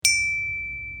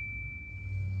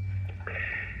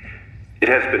It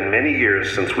has been many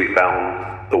years since we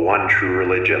found the one true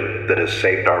religion that has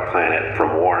saved our planet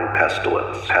from war and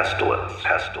pestilence.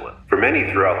 For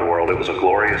many throughout the world, it was a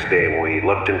glorious day when we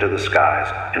looked into the skies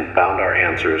and found our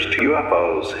answers to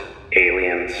UFOs,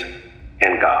 aliens,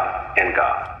 and God.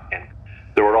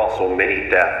 There were also many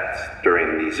deaths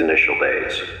during these initial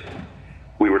days.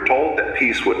 We were told that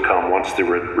peace would come once the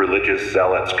religious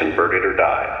zealots converted or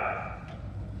died.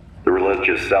 The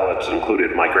religious zealots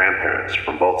included my grandparents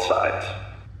from both sides.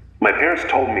 My parents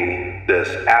told me this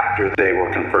after they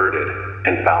were converted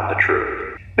and found the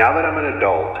truth. Now that I'm an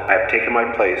adult, I have taken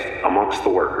my place amongst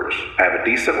the workers. I have a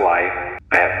decent life,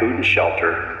 I have food and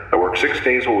shelter, I work 6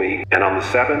 days a week, and on the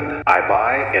 7th, I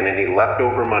buy and any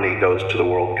leftover money goes to the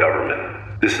world government.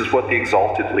 This is what the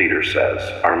exalted leader says.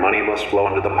 Our money must flow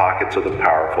into the pockets of the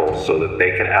powerful so that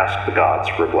they can ask the gods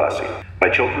for a blessing. My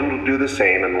children will do the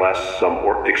same unless some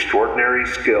extraordinary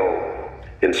skill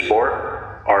in sport,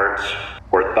 arts,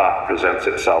 or thought presents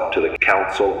itself to the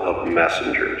council of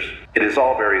messengers. It is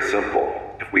all very simple.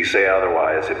 If we say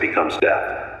otherwise, it becomes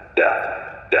death,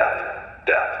 death, death,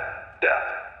 death, death,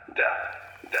 death, death,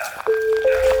 death.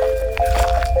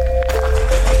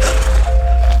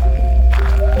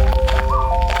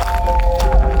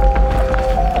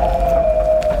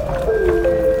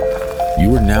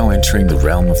 You are now entering the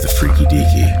realm of the freaky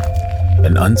deaky,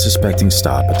 an unsuspecting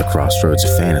stop at the crossroads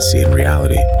of fantasy and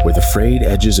reality, where the frayed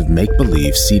edges of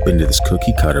make-believe seep into this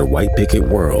cookie-cutter white picket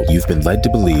world you've been led to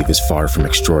believe is far from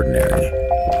extraordinary.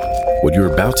 What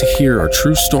you're about to hear are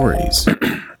true stories.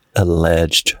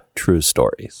 Alleged true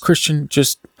stories. Christian,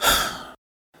 just...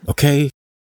 okay?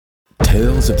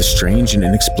 Tales of the strange and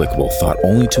inexplicable thought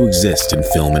only to exist in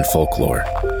film and folklore.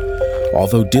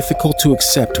 Although difficult to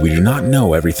accept, we do not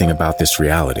know everything about this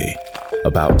reality,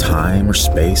 about time or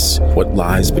space, what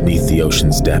lies beneath the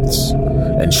ocean's depths.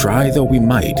 And try though we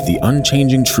might, the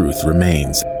unchanging truth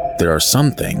remains. There are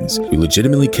some things we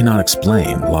legitimately cannot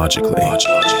explain logically.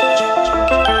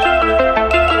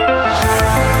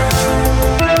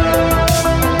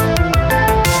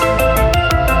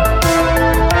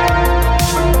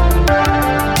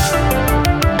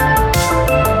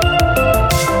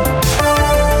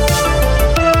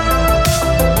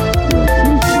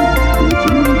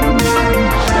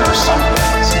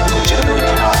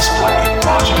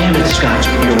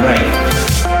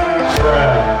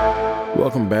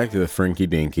 Welcome back to the Frinky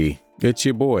Dinky. It's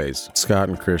your boys, Scott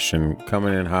and Christian,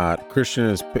 coming in hot.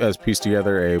 Christian has pieced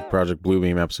together a Project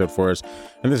Bluebeam episode for us,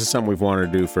 and this is something we've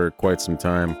wanted to do for quite some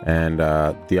time, and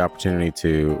the opportunity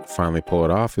to finally pull it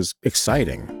off is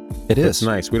exciting. It is. It's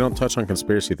nice. We don't touch on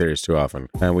conspiracy theories too often,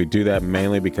 and we do that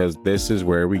mainly because this is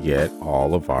where we get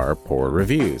all of our poor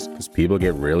reviews, because people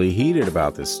get really heated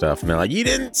about this stuff, and they're like, you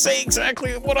didn't say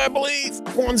exactly what I believe.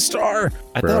 1 star.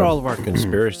 I thought all of our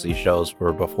conspiracy shows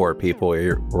were before people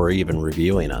were even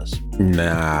reviewing us.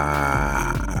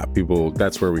 Nah, people,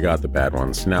 that's where we got the bad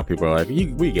ones. Now people are like,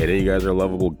 we get it. You guys are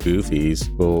lovable goofies,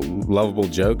 lovable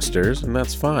jokesters, and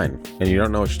that's fine. And you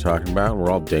don't know what you're talking about. And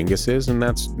we're all dinguses, and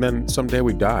then someday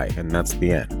we die, and that's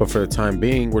the end. But for the time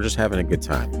being, we're just having a good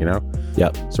time, you know?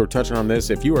 Yep. So we're touching on this.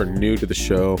 If you are new to the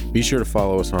show, be sure to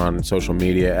follow us on social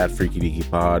media at Freaky Deaky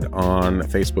Pod on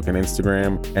Facebook and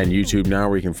Instagram and YouTube now,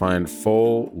 where you can find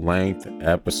full-length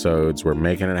episodes. We're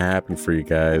making it happen for you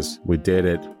guys. We did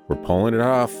it. We're pulling it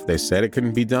off. They said it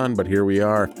couldn't be done, but here we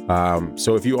are.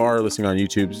 So if you are listening on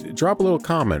YouTube, drop a little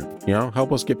comment,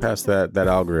 help us get past that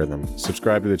algorithm.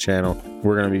 Subscribe to the channel.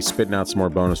 We're going to be spitting out some more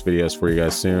bonus videos for you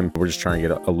guys soon. We're just trying to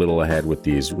get a little ahead with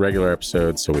these regular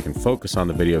episodes so we can focus on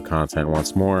the video content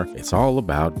once more. It's all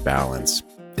about balance.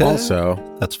 Also,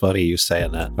 that's funny you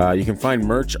saying that. You can find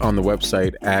merch on the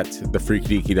website at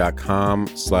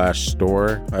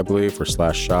thefreakydeaky.com/store, I believe, or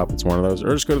 /shop. It's one of those.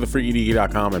 Or just go to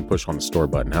thefreakydeaky.com and push on the store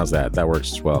button. How's that? That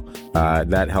works as well.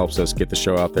 That helps us get the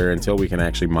show out there until we can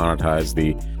actually monetize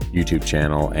the YouTube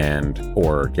channel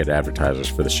or get advertisers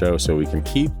for the show, so we can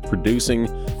keep producing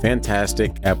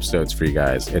fantastic episodes for you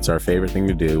guys. It's our favorite thing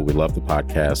to do. We love the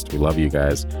podcast. We love you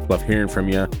guys. Love hearing from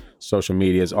you. Social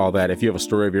medias, all that. If you have a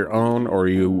story of your own, or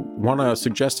you want to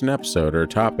suggest an episode or a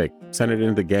topic, send it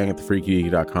into the gang at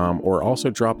thefreakydeaky.com, or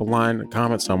also drop a line, a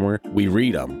comment somewhere. We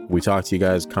read them. We talk to you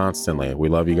guys constantly. We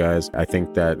love you guys. I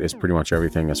think that is pretty much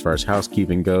everything as far as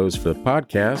housekeeping goes for the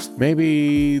podcast.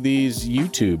 Maybe these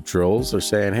YouTube trolls are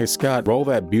saying, hey, Scott, roll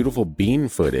that beautiful bean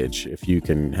footage. If you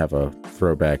can have a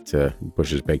throwback to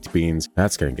Bush's Baked Beans,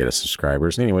 that's going to get us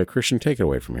subscribers. Anyway, Christian, take it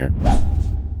away from here.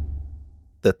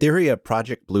 The theory of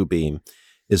Project Bluebeam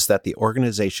is that the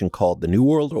organization called the New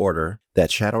World Order, that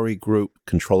shadowy group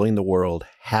controlling the world,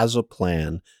 has a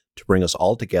plan to bring us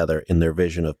all together in their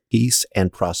vision of peace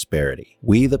and prosperity.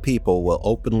 We, the people, will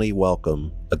openly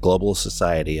welcome a global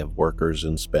society of workers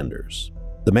and spenders.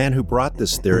 The man who brought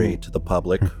this theory to the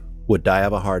public would die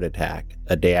of a heart attack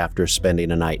a day after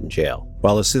spending a night in jail.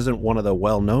 While this isn't one of the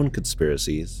well-known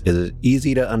conspiracies, it is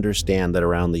easy to understand that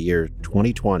around the year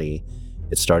 2020,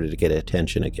 it started to get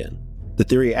attention again. The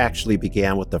theory actually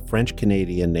began with a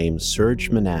French-Canadian named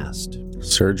Serge Monast.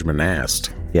 Serge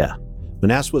Monast? Yeah.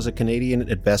 Monast was a Canadian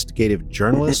investigative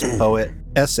journalist, poet,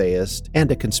 essayist,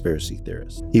 and a conspiracy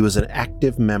theorist. He was an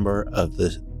active member of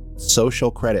the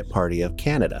Social Credit Party of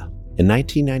Canada. In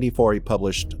 1994, he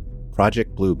published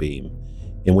Project Bluebeam,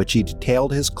 in which he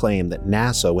detailed his claim that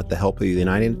NASA, with the help of the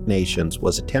United Nations,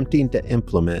 was attempting to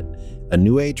implement a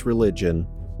New Age religion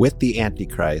with the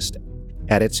Antichrist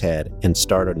at its head and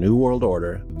start a new world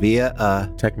order via a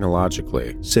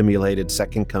technologically simulated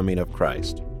second coming of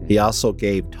Christ. He also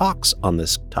gave talks on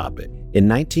this topic. In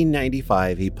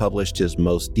 1995, he published his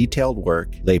most detailed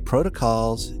work, Les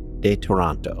Protocoles de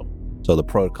Toronto, so the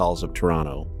Protocols of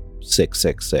Toronto,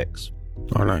 666.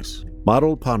 Oh, nice.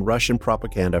 Modeled upon Russian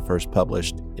propaganda first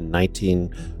published in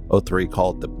 1903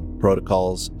 called the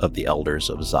Protocols of the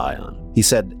Elders of Zion. He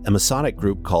said a Masonic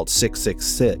group called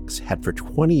 666 had for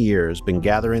 20 years been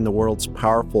gathering the world's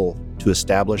powerful to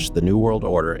establish the New World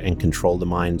Order and control the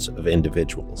minds of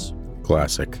individuals.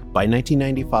 Classic. By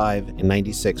 1995 and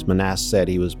 96, Monast said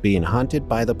he was being hunted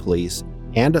by the police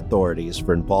and authorities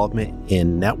for involvement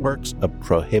in networks of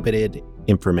prohibited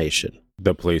information.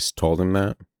 The police told him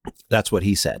that? That's what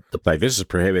he said. Like, this is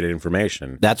prohibited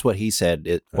information. That's what he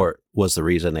said, or was the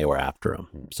reason they were after him.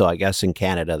 So I guess in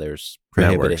Canada, there's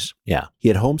prohibited. Networks. Yeah. He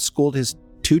had homeschooled his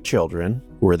 2 children,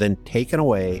 who were then taken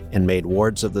away and made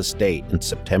wards of the state in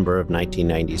September of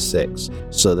 1996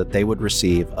 so that they would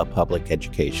receive a public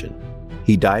education.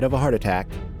 He died of a heart attack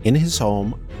in his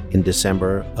home in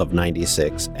December of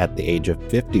 96 at the age of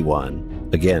 51,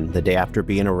 again, the day after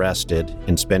being arrested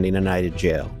and spending a night in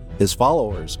jail. His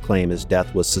followers claim his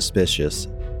death was suspicious,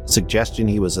 suggesting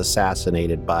he was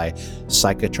assassinated by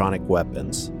psychotronic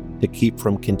weapons to keep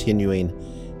from continuing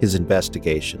his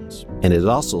investigations. And it is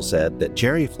also said that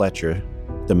Jerry Fletcher,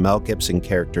 the Mel Gibson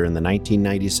character in the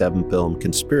 1997 film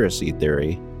Conspiracy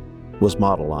Theory, was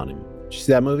modeled on him. Did you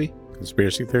see that movie?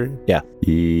 Conspiracy Theory? Yeah.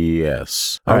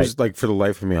 Yes. All I was like, for the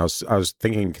life of me, I was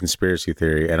thinking Conspiracy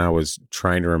Theory, and I was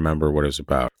trying to remember what it was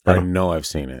about. I know I've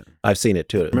seen it. I've seen it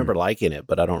too. I remember liking it,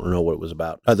 but I don't know what it was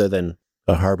about, other than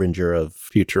a harbinger of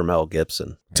future Mel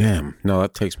Gibson. Damn. No,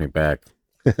 that takes me back.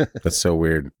 That's so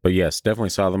weird. But yes, definitely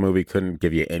saw the movie. Couldn't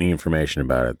give you any information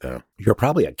about it, though. You were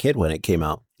probably a kid when it came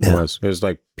out. It was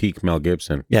like peak Mel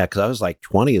Gibson. Yeah, because I was like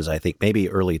 20s, I think, maybe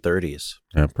early 30s.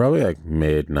 Yeah, probably like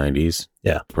mid-90s.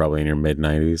 Yeah. Probably in your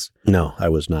mid-90s. No, I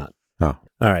was not. Oh.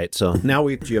 All right, so now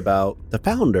we've talked about the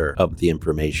founder of the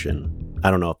information.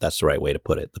 I don't know if that's the right way to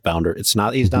put it. The founder, he's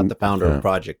not the founder of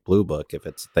Project Blue Book, if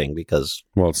it's a thing, because...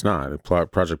 Well, it's not.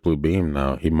 Project Blue Beam,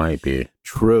 though. He might be.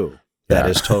 True. That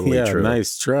is totally true.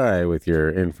 Nice try with your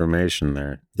information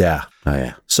there. Yeah. Oh,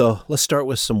 yeah. So let's start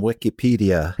with some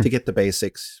Wikipedia to get the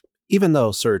basics. Even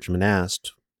though Serge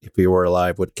Monast, if he were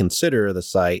alive, would consider the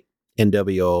site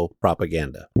NWO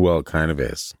propaganda. Well, it kind of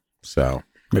is. So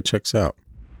it checks out.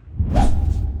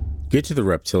 Get to the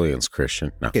reptilians,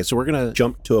 Christian. No. Okay, so we're going to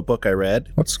jump to a book I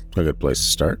read. That's a good place to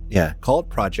start. Yeah, called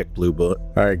Project Blue Book.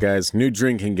 All right, guys, new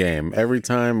drinking game. Every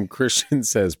time Christian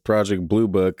says Project Blue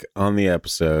Book on the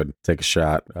episode, take a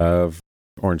shot of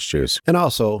orange juice. And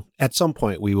also, at some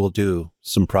point, we will do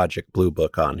some Project Blue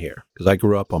Book on here, because I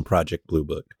grew up on Project Blue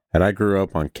Book. And I grew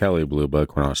up on Kelly Blue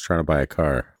Book when I was trying to buy a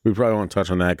car. We probably won't touch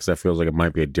on that because that feels like it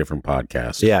might be a different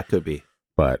podcast. Yeah, it could be.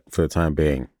 But for the time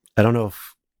being, I don't know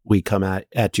if we come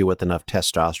at you with enough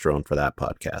testosterone for that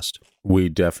podcast. We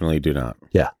definitely do not.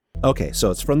 Yeah. Okay, so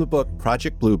it's from the book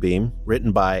Project Bluebeam,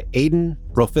 written by Aidan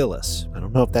Brofillis. I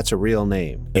don't know if that's a real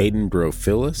name. Aidan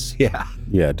Brofillis? Yeah.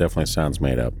 Yeah, it definitely sounds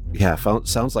made up. Yeah,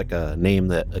 sounds like a name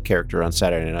that a character on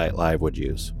Saturday Night Live would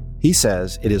use. He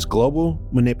says it is global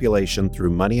manipulation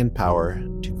through money and power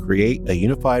to create a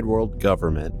unified world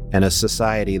government and a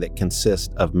society that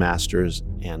consists of masters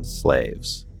and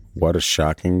slaves. What a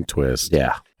shocking twist.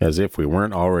 Yeah. As if we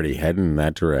weren't already heading in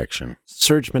that direction.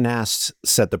 Serge Monast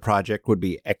said the project would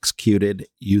be executed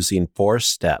using 4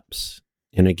 steps.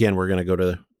 And again, we're going to go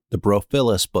to the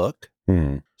Brofillis book.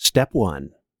 Step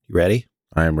 1. You ready?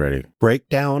 I am ready.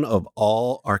 Breakdown of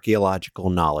all archaeological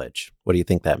knowledge. What do you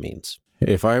think that means?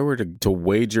 If I were to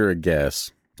wager a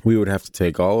guess, we would have to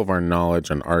take all of our knowledge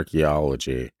on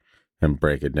archaeology and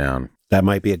break it down. That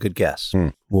might be a good guess.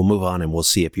 We'll move on and we'll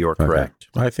see if you're correct.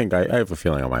 I think I have a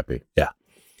feeling I might be. Yeah.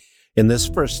 In this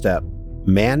first step,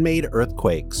 Man-made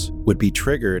earthquakes would be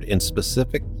triggered in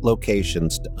specific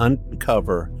locations to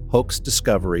uncover hoax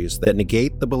discoveries that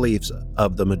negate the beliefs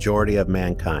of the majority of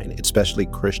mankind, especially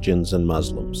Christians and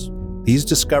Muslims. These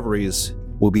discoveries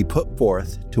will be put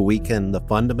forth to weaken the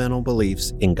fundamental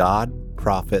beliefs in God,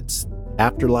 prophets,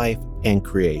 afterlife, and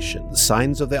creation. The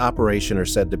signs of the operation are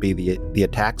said to be the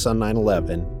attacks on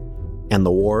 9/11 and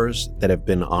the wars that have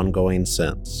been ongoing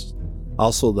since.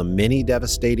 Also, the many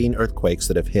devastating earthquakes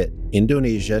that have hit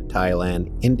Indonesia,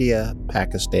 Thailand, India,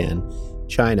 Pakistan,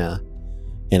 China,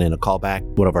 and in a callback,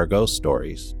 one of our ghost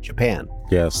stories, Japan.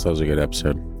 Yes, that was a good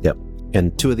episode. Yep.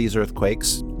 And 2 of these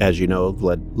earthquakes, as you know,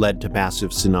 led to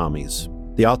massive tsunamis.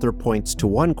 The author points to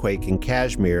one quake in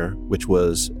Kashmir, which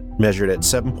was measured at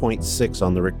 7.6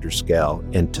 on the Richter scale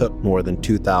and took more than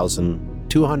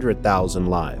 200,000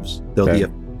 lives, though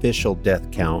the official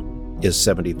death count is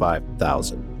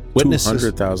 75,000. Witnesses,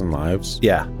 200,000 lives?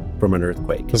 Yeah, from an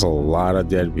earthquake. There's a lot of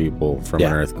dead people from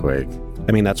an earthquake.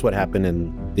 I mean, that's what happened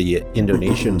in the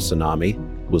Indonesian tsunami,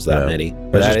 was that many.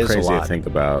 But that's that just is crazy a lot. to think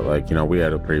about. Like, you know, we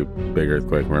had a pretty big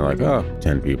earthquake and we're like,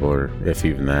 10 people, or if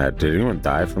even that. Did anyone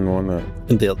die from the one that?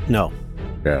 No.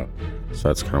 Yeah. So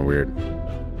that's kind of weird.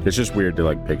 It's just weird to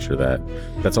like picture that.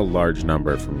 That's a large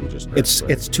number from just.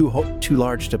 It's too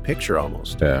large to picture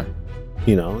almost. Yeah.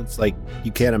 You know, it's like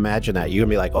you can't imagine that. You're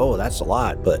gonna be like, oh, that's a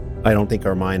lot, but I don't think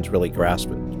our minds really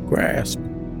grasp it.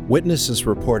 Witnesses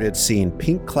reported seeing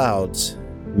pink clouds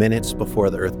minutes before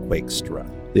the earthquake struck.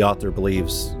 The author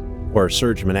believes, or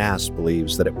Serge Manasse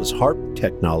believes, that it was HAARP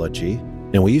technology,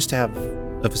 and we used to have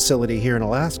a facility here in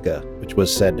Alaska, which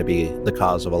was said to be the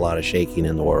cause of a lot of shaking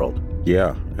in the world.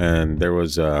 Yeah, and there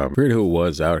was I forget who it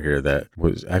was out here that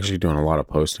was actually doing a lot of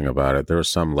posting about it. There was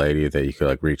some lady that you could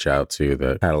like reach out to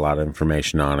that had a lot of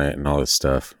information on it and all this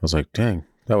stuff. I was like, dang,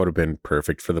 that would have been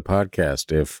perfect for the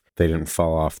podcast if they didn't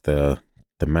fall off the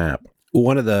map.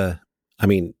 One of the, I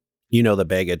mean, you know, the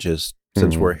Baggages,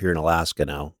 since we're here in Alaska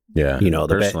now. Yeah, you know,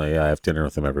 personally, I have dinner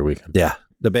with them every weekend. Yeah,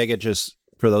 the Baggages,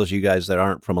 for those of you guys that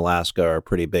aren't from Alaska, are a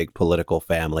pretty big political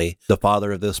family. The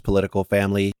father of this political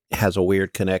family has a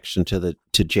weird connection to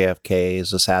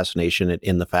JFK's assassination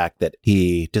in the fact that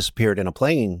he disappeared in a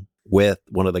plane with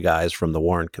one of the guys from the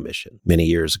Warren Commission many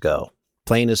years ago.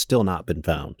 Plane has still not been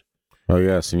found. Oh,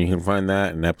 yes, and you can find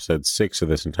that in episode 6 of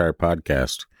this entire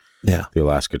podcast. Yeah. The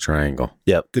Alaska Triangle.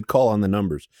 Yep, good call on the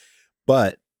numbers.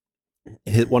 But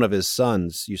one of his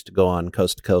sons used to go on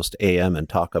Coast to Coast AM and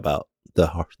talk about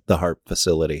the HAARP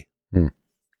facility here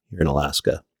in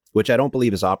Alaska, which I don't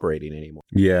believe is operating anymore.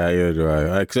 Yeah, either do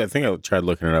I. Because I think I tried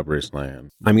looking it up recently.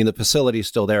 I mean, the facility's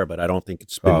still there, but I don't think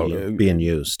it's being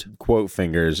used. Quote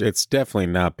fingers, it's definitely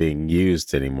not being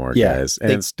used anymore, guys.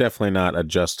 And it's definitely not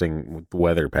adjusting with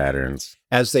weather patterns.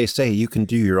 As they say, you can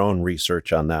do your own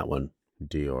research on that one.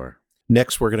 Dior.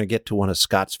 Next, we're going to get to one of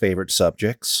Scott's favorite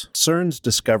subjects. CERN's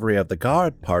discovery of the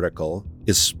God particle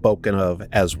is spoken of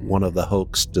as one of the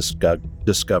hoax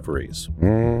discoveries.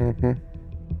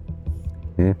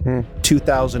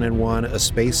 2001, A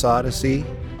Space Odyssey,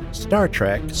 Star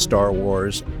Trek, Star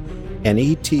Wars, and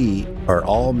E.T. are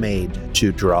all made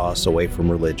to draw us away from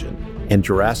religion. And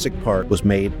Jurassic Park was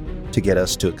made to get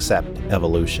us to accept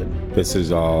evolution. This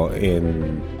is all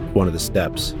in one of the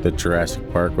steps. The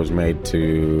Jurassic Park was made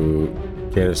to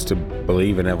get us to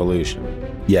believe in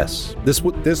evolution. Yes. This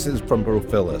is from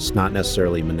Brofilus, not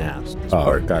necessarily Manasse.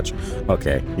 Gotcha.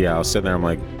 Okay. Yeah, I was sitting there, I'm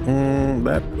like,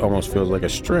 that almost feels like a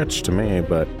stretch to me,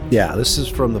 but... Yeah, this is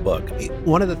from the book.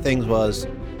 One of the things was,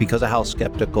 because of how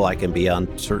skeptical I can be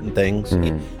on certain things,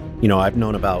 you know, I've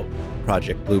known about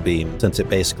Project Bluebeam since it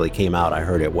basically came out. I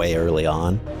heard it way early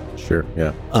on. Sure,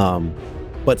 yeah.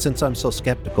 But since I'm so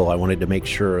skeptical, I wanted to make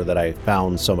sure that I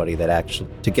found somebody that actually,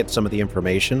 to get some of the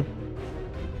information,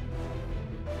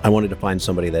 I wanted to find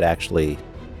somebody that actually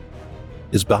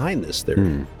is behind this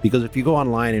theory. Because if you go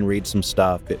online and read some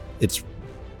stuff, it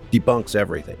debunks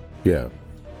everything. Yeah.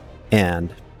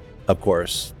 And, of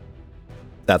course,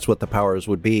 that's what the powers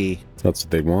would be. That's what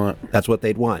they'd want. That's what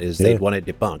they'd want, is they'd want it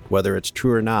debunked, whether it's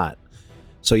true or not.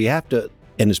 So you have to...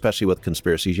 And especially with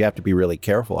conspiracies, you have to be really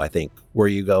careful, I think, where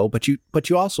you go. But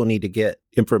you also need to get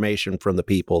information from the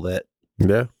people that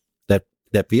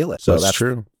feel it. So that's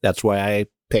true. That's why I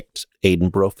picked Aidan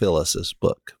Brofilus'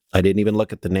 book. I didn't even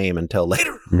look at the name until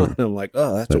later on. I'm like,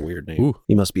 oh, that's a weird name. Ooh.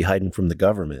 He must be hiding from the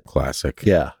government. Classic.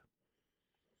 Yeah.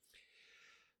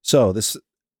 So this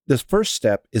first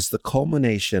step is the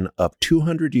culmination of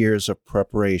 200 years of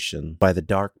preparation by the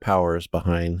dark powers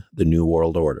behind the New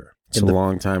World Order. It's a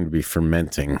long time to be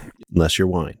fermenting. Unless you're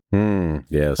wine.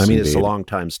 Yes, I mean, it's a long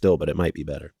time still, but it might be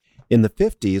better. In the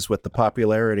 50s, with the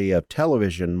popularity of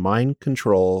television, mind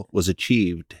control was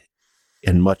achieved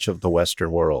in much of the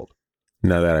Western world.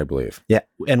 No, that I believe. Yeah.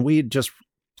 And we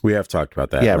have talked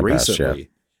about that. Yeah, in the recently,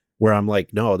 past, where I'm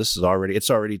like, no, it's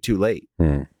already too late.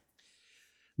 Hmm.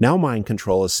 Now mind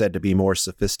control is said to be more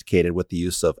sophisticated with the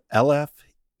use of LF,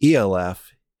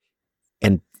 ELF,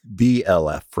 and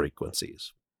VLF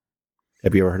frequencies.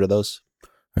 Have you ever heard of those?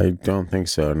 I don't think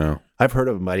so, no. I've heard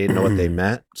of them. I didn't know what they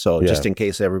meant. So just in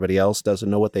case everybody else doesn't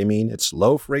know what they mean, it's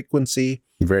low frequency,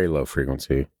 very low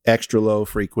frequency, extra low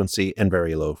frequency, and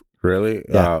very low. Really?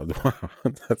 Yeah.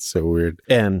 That's so weird.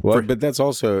 And but that's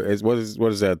also what is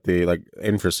that, the like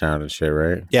infrasound and shit,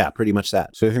 right? Yeah, pretty much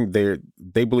that. So I think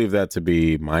they believe that to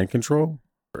be mind control,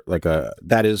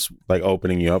 that is like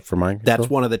opening you up for mind control. That's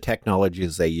one of the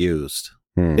technologies they used.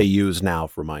 They use now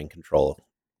for mind control.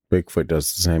 Bigfoot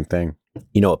does the same thing.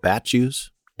 You know what bats use?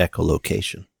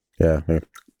 Echolocation. Yeah.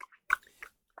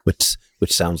 Which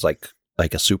sounds like a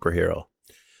superhero.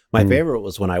 My favorite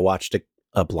was when I watched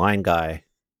a blind guy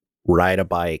ride a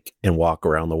bike and walk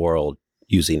around the world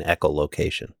using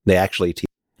echolocation. They actually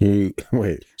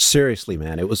seriously,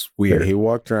 man, it was weird. He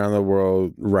walked around the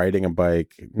world riding a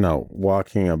bike. No,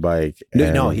 walking a bike.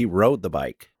 No, he rode the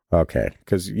bike. Okay,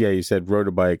 because you said rode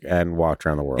a bike and walked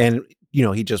around the world. And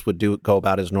he just would go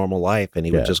about his normal life, and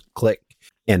he would just click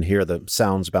and hear the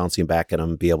sounds bouncing back at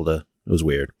him. Be able to. It was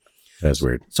weird. That's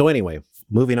weird. So anyway,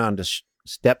 moving on to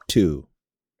step 2,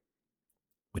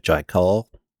 which I call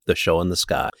the show in the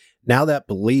sky. Now that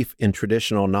belief in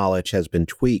traditional knowledge has been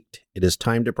tweaked, it is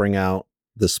time to bring out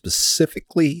the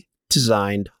specifically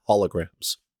designed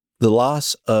holograms. The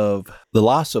loss of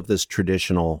this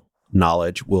traditional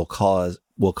knowledge will cause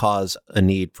a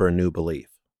need for a new belief.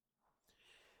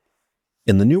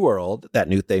 In the new world, that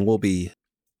new thing will be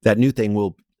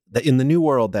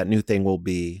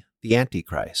the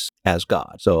Antichrist as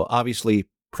God. So obviously,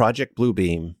 Project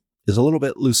Bluebeam is a little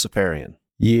bit Luciferian.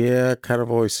 Yeah, kind of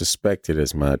always suspected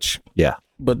as much. Yeah.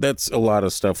 But that's a lot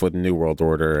of stuff with New World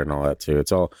Order and all that too.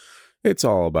 It's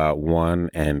all about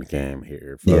one end game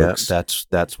here, folks. Yeah,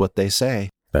 that's what they say.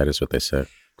 That is what they say.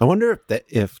 I wonder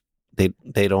if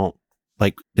they don't,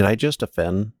 like, did I just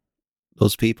offend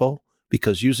those people?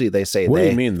 Because usually they say What do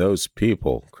you mean those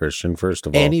people, Christian, first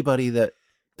of all? Anybody that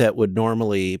would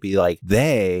normally be like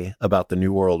they about the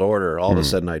New World Order, all of a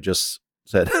sudden I just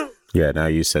said yeah, now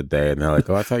you said they, and they're like,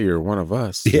 oh, I thought you were one of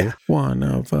us. Yeah. One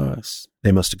of us.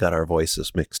 They must have got our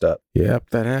voices mixed up. Yep,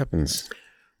 that happens.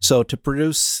 So to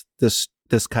produce this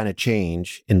kind of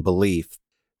change in belief,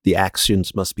 the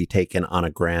actions must be taken on a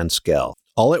grand scale.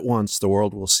 All at once, the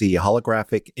world will see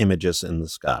holographic images in the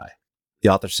sky. The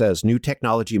author says, new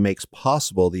technology makes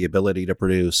possible the ability to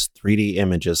produce 3D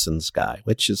images in the sky,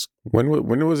 which is... When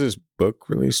was this book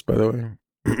released, by the way?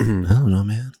 I don't know,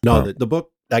 man. No, the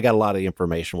book, I got a lot of the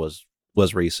information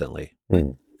was recently.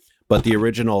 But the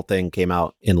original thing came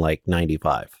out in like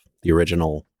 95. The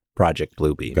original Project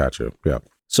Bluebeam. Gotcha, yeah.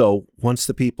 So once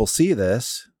the people see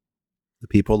this, the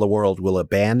people of the world will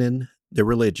abandon their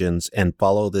religions and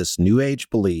follow this new age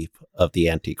belief of the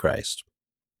Antichrist.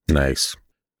 Nice.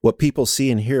 What people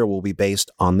see and hear will be based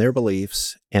on their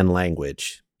beliefs and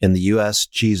language. In the U.S.,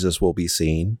 Jesus will be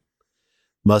seen.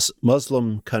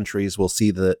 Muslim countries will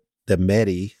see the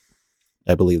Mehdi,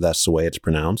 I believe that's the way it's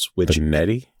pronounced. The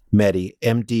Mehdi?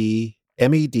 Mehdi,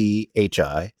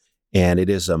 M-E-D-H-I, and it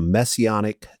is a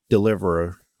messianic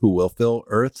deliverer who will fill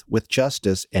earth with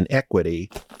justice and equity,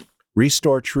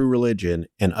 restore true religion,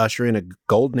 and usher in a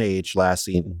golden age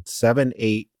lasting 7,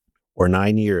 8, or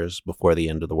 9 years before the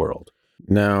end of the world.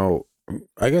 Now,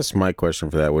 I guess my question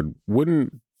for that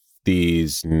wouldn't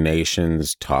these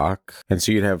nations talk? And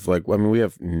so you'd have we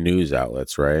have news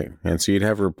outlets, right? And so you'd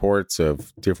have reports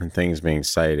of different things being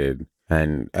cited.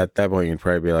 And at that point, you'd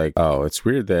probably be like, oh, it's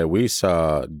weird that we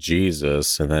saw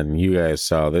Jesus and then you guys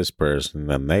saw this person and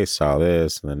then they saw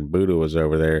this and then Buddha was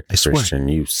over there. Christian,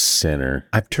 you sinner.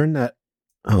 I've turned that.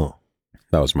 Oh.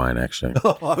 That was mine, actually.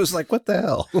 Oh, I was like, what the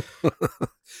hell?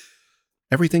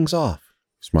 Everything's off.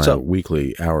 It's my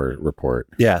weekly hour report.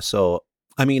 Yeah. So,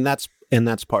 I mean, that's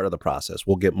part of the process.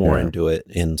 We'll get more into it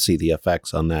and see the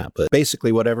effects on that. But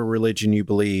basically, whatever religion you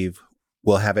believe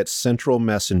will have its central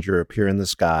messenger appear in the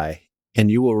sky, and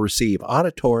you will receive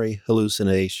auditory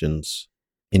hallucinations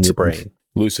in your brain.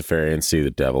 Luciferians see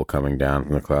the devil coming down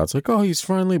from the clouds, like, oh, he's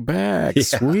finally back. Yeah.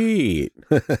 Sweet.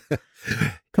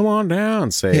 Come on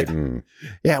down, Satan.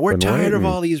 Yeah, we're tired of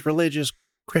all these religious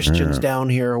Christians down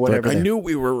here or whatever. Like, I knew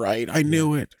we were right. I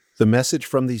knew it. The message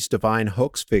from these divine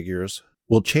hoax figures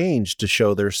will change to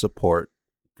show their support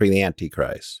for the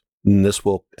Antichrist. And this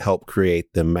will help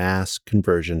create the mass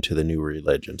conversion to the new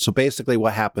religion. So basically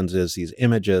what happens is these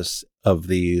images of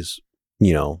these,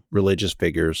 religious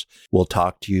figures will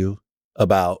talk to you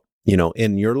about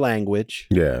in your language,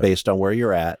 based on where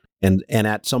you're at. And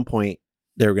at some point,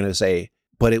 they're going to say,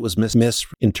 but it was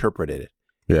misinterpreted.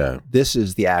 Yeah. This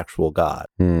is the actual God.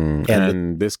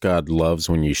 And this God loves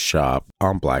when you shop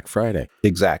on Black Friday.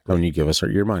 Exactly. When you give us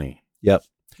your money. Yep.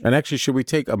 And actually, should we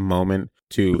take a moment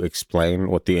to explain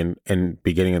what the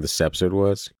beginning of this episode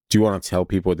was? Do you want to tell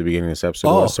people what the beginning of this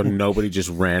episode was, so nobody just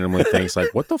randomly thinks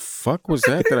like, what the fuck was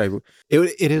that?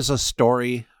 It is a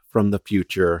story from the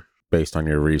future. Based on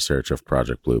your research of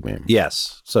Project Bluebeam.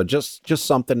 Yes. So just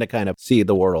something to kind of see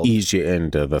the world. Ease you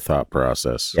into the thought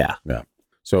process. Yeah. Yeah.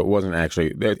 So it wasn't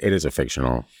actually, it is a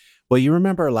fictional. Well, you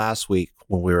remember last week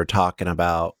when we were talking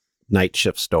about night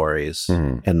shift stories,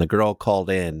 and the girl called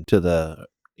in to the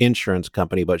insurance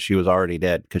company, but she was already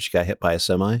dead because she got hit by a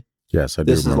semi? Yes, I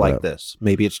do. This is like this.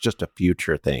 Maybe it's just a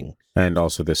future thing. And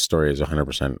also this story is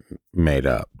 100% made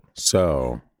up.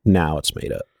 So now it's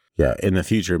made up. Yeah, in the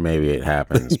future, maybe it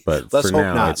happens, but for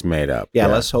now, it's made up. Yeah,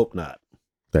 let's hope not.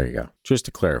 There you go. Just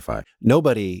to clarify.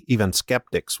 Nobody, even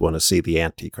skeptics, want to see the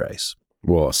Antichrist.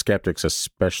 Well, skeptics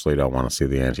especially don't want to see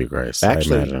the Antichrist,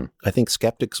 Actually, I imagine. I think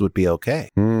skeptics would be okay.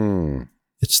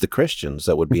 It's the Christians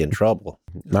that would be in trouble.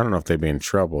 I don't know if they'd be in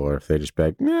trouble or if they just be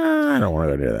like, nah, I don't want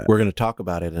to go do that. We're going to talk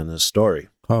about it in this story.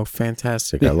 Oh,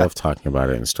 fantastic. I love talking about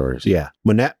it in stories. Yeah.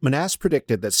 Manass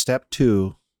predicted that step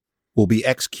 2 will be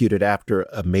executed after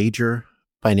a major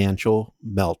financial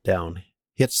meltdown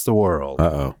hits the world.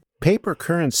 Uh-oh. Paper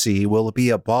currency will be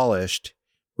abolished,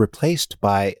 replaced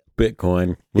by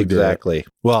Bitcoin. Exactly.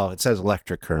 Well, it says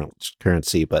electric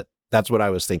currency, but that's what I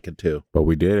was thinking too. But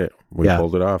we did it. We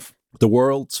pulled it off. The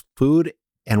world's food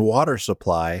and water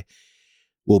supply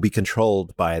will be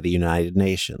controlled by the United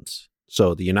Nations.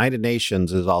 So the United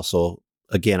Nations is also,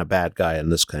 again, a bad guy in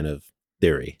this kind of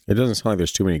theory. It doesn't sound like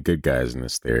there's too many good guys in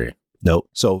this theory. Nope.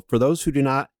 So for those who do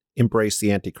not embrace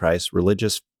the Antichrist,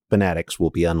 religious fanatics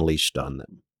will be unleashed on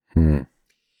them.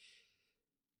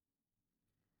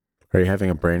 Are you having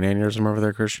a brain aneurysm over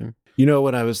there, Christian? You know,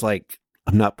 when I was like,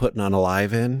 I'm not putting on a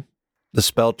live in, the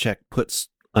spell check puts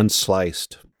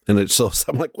unsliced. And it's so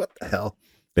I'm like, what the hell?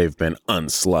 They've been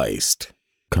unsliced.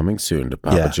 Coming soon to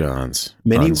Papa John's.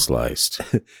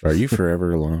 Unsliced. Are you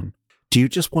forever alone? Do you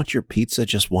just want your pizza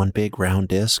just one big round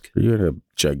disc? Are you into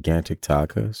gigantic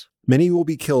tacos? Many will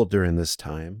be killed during this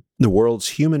time. The world's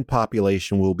human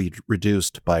population will be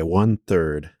reduced by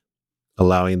 1/3,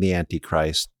 allowing the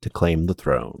Antichrist to claim the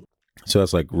throne. So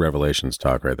that's like Revelations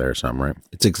talk right there or something, right?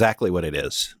 It's exactly what it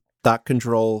is. Thought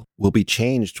control will be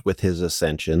changed with his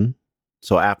ascension.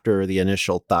 So after the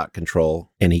initial thought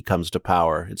control and he comes to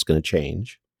power, it's going to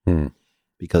change.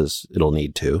 Because it'll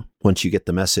need to. Once you get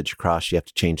the message across, you have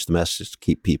to change the message to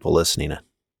keep people listening.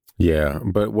 Yeah,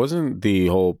 but wasn't the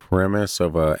whole premise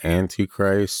of a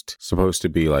Antichrist supposed to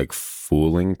be like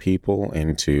fooling people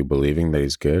into believing that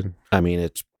he's good? I mean,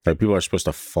 it's like people are supposed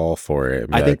to fall for it.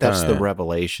 I think that's the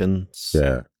Revelations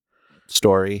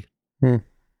story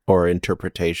or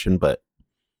interpretation. But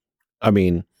I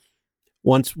mean,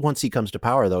 once he comes to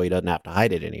power, though, he doesn't have to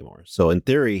hide it anymore. So in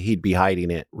theory, he'd be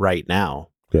hiding it right now.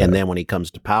 Yeah. And then when he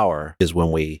comes to power is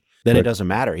when then it doesn't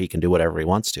matter. He can do whatever he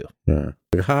wants to. Yeah.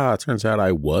 It turns out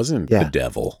I wasn't the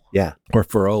devil. Yeah. Or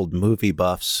for old movie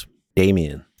buffs,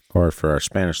 Damien. Or for our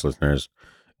Spanish listeners,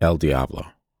 El Diablo.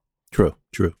 True.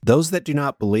 Those that do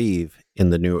not believe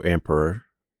in the new emperor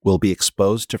will be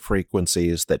exposed to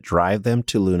frequencies that drive them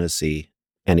to lunacy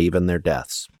and even their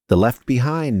deaths. The left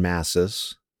behind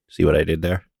masses, see what I did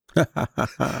there?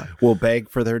 Will beg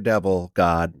for their devil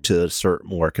god to assert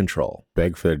more control.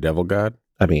 Beg for their devil god?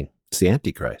 I mean, it's the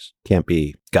Antichrist. Can't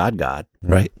be God,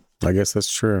 right? I guess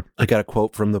that's true. I got a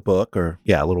quote from the book, a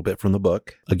little bit from the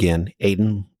book. Again,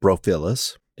 Aidan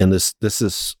Brofilus. And this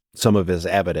is some of his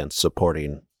evidence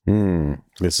supporting.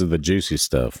 This is the juicy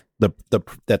stuff. That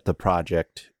the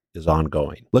project is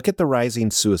ongoing. Look at the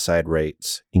rising suicide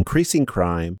rates, increasing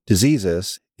crime,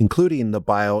 diseases, including the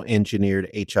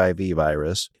bioengineered HIV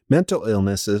virus, mental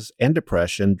illnesses and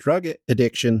depression, drug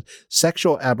addiction,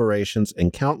 sexual aberrations,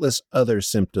 and countless other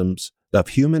symptoms of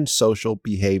human social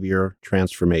behavior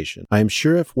transformation. I am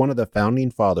sure if one of the founding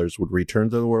fathers would return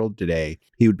to the world today,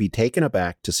 he would be taken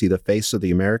aback to see the face of the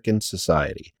American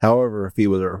society. However, if he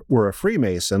were a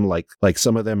Freemason, like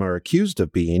some of them are accused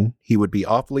of being, he would be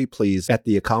awfully pleased at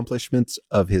the accomplishments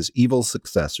of his evil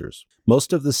successors.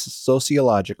 Most of the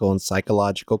sociological and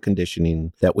psychological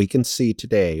conditioning that we can see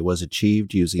today was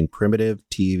achieved using primitive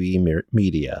TV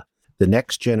media. The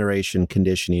next generation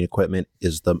conditioning equipment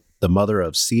is the mother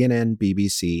of CNN,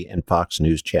 BBC, and Fox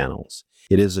News channels.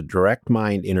 It is a direct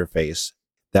mind interface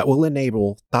that will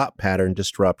enable thought pattern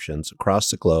disruptions across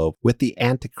the globe with the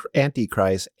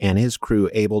Antichrist and his crew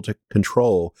able to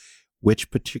control which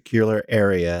particular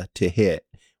area to hit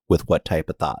with what type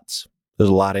of thoughts. There's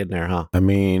a lot in there, huh? I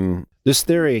mean, This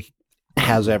theory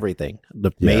has everything.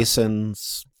 The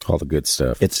Masons, all the good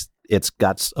stuff. it's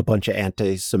got a bunch of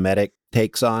anti-Semitic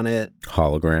takes on it.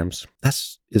 Holograms.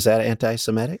 Is that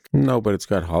anti-Semitic? No, but it's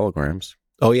got holograms.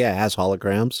 Oh yeah, it has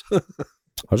holograms.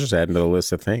 I'll just add to the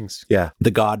list of things. Yeah.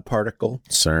 The God particle.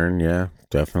 CERN, yeah,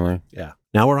 definitely. Yeah.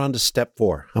 Now we're on to step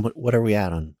 4. What are we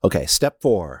at on? Okay, step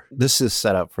 4. This is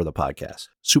set up for the podcast.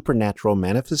 Supernatural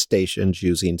manifestations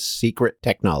using secret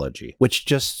technology, which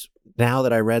just, now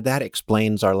that I read that,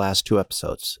 explains our last 2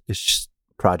 episodes. It's just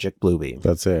Project Bluebeam.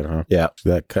 That's it, huh? Yeah.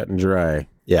 That cut and dry.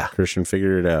 Yeah. Christian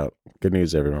figured it out. Good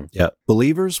news, everyone. Yeah.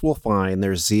 Believers will find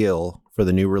their zeal for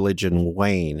the new religion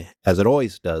wane, as it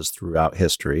always does throughout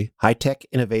history. High-tech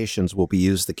innovations will be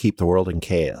used to keep the world in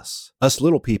chaos. Us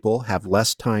little people have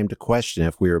less time to question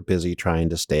if we are busy trying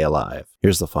to stay alive.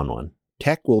 Here's the fun one.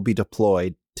 Tech will be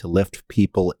deployed to lift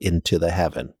people into the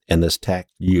heaven. And this tech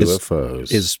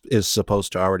UFOs is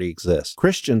supposed to already exist.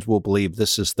 Christians will believe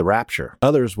this is the rapture.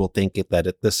 Others will think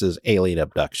this is alien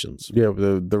abductions. Yeah,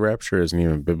 but the rapture isn't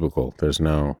even biblical.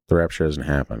 The rapture doesn't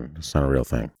happen. It's not a real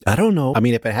thing. I don't know. I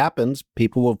mean, if it happens,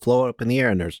 people will float up in the air,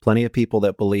 and there's plenty of people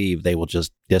that believe they will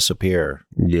just disappear.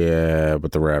 Yeah,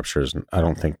 but the rapture is,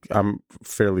 I'm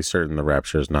fairly certain the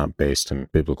rapture is not based in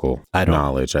biblical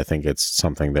knowledge. I think it's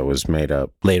something that was made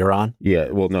up. Later on? Yeah,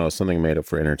 well, no, it's something made up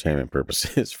for entertainment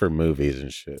purposes, for movies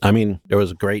and shit. I mean, there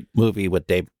was a great movie with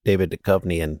David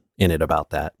Duchovny in it about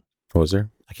that. What was there?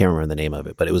 I can't remember the name of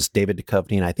it, but it was David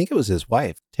Duchovny, and I think it was his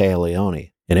wife, Téa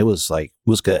Leoni, and it was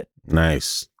good.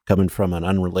 Nice. Coming from an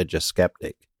unreligious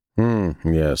skeptic.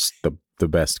 Yes, the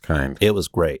best kind. It was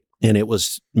great, and it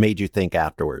made you think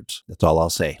afterwards. That's all I'll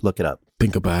say. Look it up.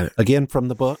 Think about it. Again, from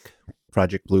the book,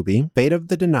 Project Bluebeam. Fate of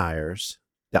the deniers.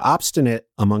 The obstinate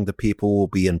among the people will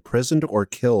be imprisoned or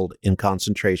killed in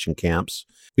concentration camps.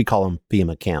 We call them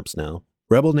FEMA camps now.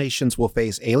 Rebel nations will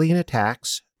face alien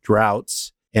attacks,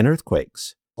 droughts, and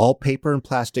earthquakes. All paper and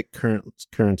plastic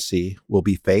currency will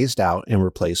be phased out and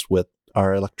replaced with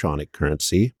our electronic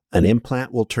currency. An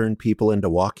implant will turn people into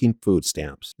walking food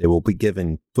stamps. They will be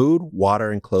given food, water,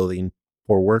 and clothing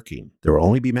for working. There will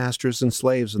only be masters and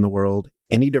slaves in the world.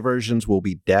 Any diversions will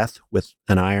be death with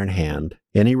an iron hand.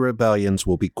 Any rebellions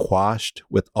will be quashed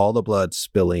with all the blood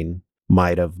spilling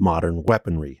might of modern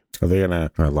weaponry. Are they gonna?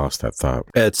 I lost that thought.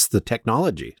 It's the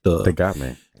technology. They got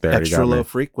me. They extra low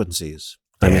frequencies.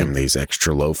 Damn, these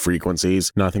extra low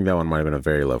frequencies. No, I think that one might have been a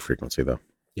very low frequency, though.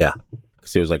 Yeah.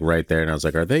 Because it was like right there, and I was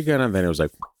like, are they gonna? And then it was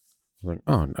like,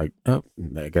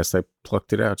 I guess I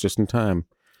plucked it out just in time.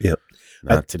 Yep.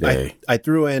 Not today. I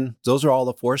threw in, those are all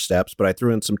the 4 steps, but I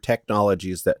threw in some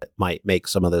technologies that might make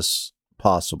some of this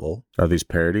possible. Are these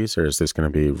parodies, or is this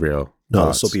going to be real? No,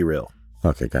 this will be real.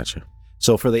 Okay, gotcha.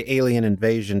 So for the alien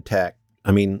invasion tech,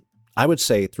 I mean, I would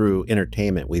say through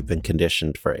entertainment, we've been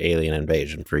conditioned for alien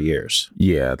invasion for years.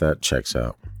 Yeah, that checks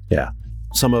out. Yeah.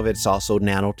 Some of it's also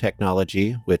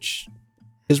nanotechnology, which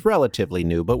is relatively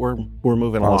new, but we're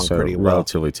moving along pretty well.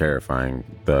 Relatively terrifying,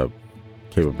 the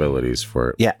capabilities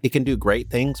for it. Yeah, it can do great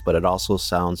things, but it also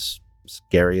sounds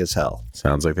scary as hell.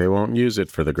 Sounds like they won't use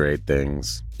it for the great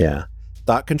things. Yeah.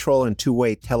 Thought control and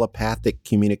two-way telepathic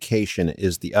communication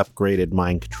is the upgraded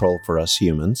mind control for us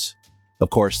humans. Of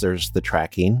course, there's the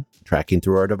tracking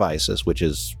through our devices, which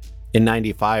is, in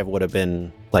 95 would have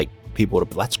been like, people would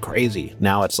have, that's crazy.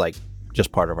 Now it's like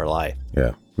just part of our life.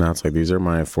 Yeah. Now it's like, these are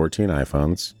my 14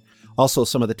 iPhones. Also,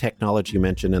 some of the technology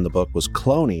mentioned in the book was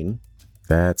cloning.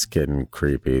 That's getting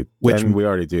creepy. And we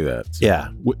already do that. So. Yeah.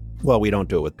 Well, we don't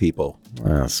do it with people.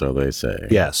 So they say.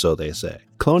 Yeah, so they say.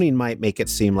 Cloning might make it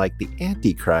seem like the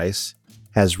Antichrist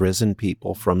has risen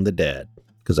people from the dead,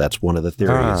 because that's one of the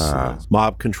theories.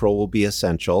 Mob control will be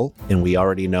essential, and we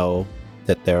already know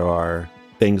that there are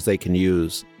things they can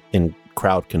use in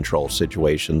crowd control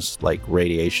situations, like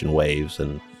radiation waves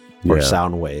or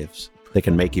sound waves. They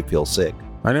can make you feel sick.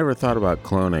 I never thought about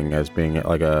cloning as being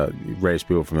like a raise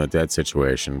people from the dead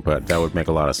situation, but that would make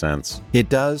a lot of sense. It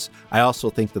does. I also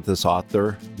think that this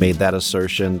author made that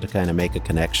assertion to kind of make a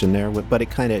connection there, but it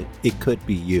could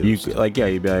be used.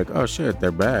 You'd be like, oh shit,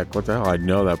 they're back. What the hell? I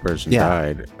know that person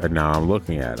died, and now I'm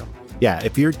looking at them. Yeah,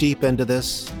 if you're deep into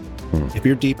this, if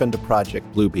you're deep into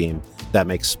Project Bluebeam, that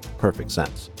makes perfect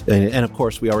sense. And of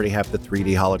course, we already have the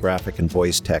 3D holographic and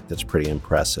voice tech that's pretty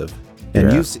impressive.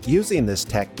 And using this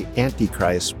tech, the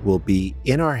Antichrist will be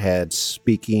in our heads,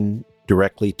 speaking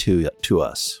directly to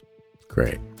us.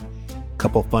 Great.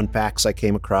 Couple fun facts I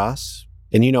came across.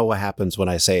 And you know what happens when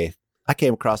I say, I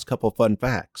came across a couple fun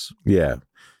facts. Yeah.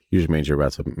 Usually means you're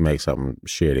about to make something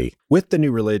shitty. With the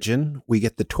new religion, we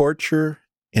get the torture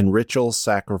and ritual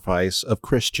sacrifice of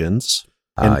Christians.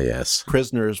 And yes.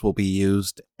 prisoners will be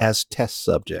used as test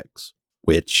subjects,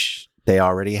 which they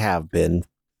already have been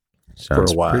for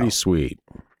a while. Pretty sweet.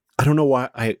 I don't know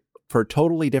why for a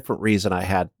totally different reason, I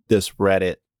had this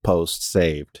Reddit post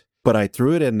saved, but I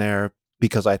threw it in there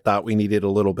because I thought we needed a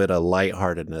little bit of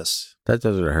lightheartedness. That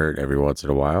doesn't hurt every once in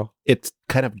a while. It's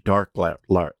kind of dark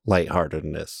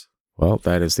lightheartedness. Well,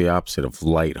 that is the opposite of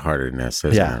lightheartedness,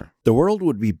 isn't it? The world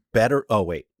would be better. Oh,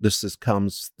 wait, this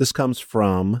comes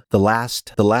from the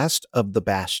last of the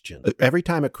Bastion. Every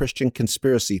time a Christian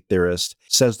conspiracy theorist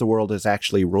says the world is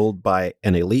actually ruled by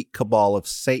an elite cabal of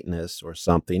Satanists or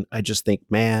something, I just think,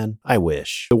 man, I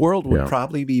wish. The world would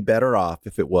probably be better off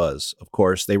if it was. Of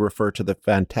course, they refer to the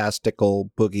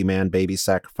fantastical boogeyman baby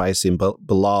sacrificing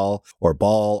Baal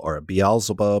or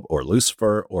Beelzebub or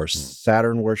Lucifer or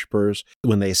Saturn worshippers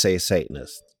when they say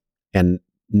Satanists. And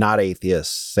not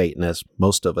atheists, Satanists,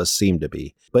 most of us seem to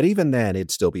be. But even then,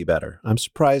 it'd still be better. I'm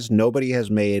surprised nobody has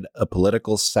made a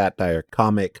political satire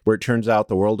comic where it turns out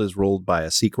the world is ruled by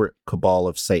a secret cabal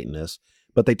of Satanists,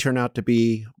 but they turn out to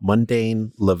be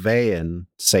mundane Levian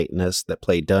Satanists that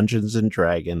play Dungeons and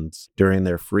Dragons during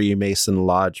their Freemason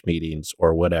Lodge meetings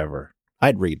or whatever.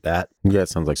 I'd read that. Yeah, it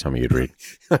sounds like something you'd read.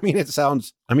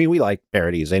 We like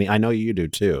parodies. I know you do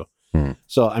too.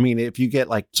 So, if you get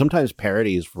sometimes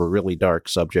parodies for really dark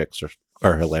subjects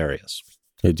are hilarious.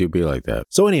 They do be like that.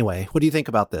 So anyway, what do you think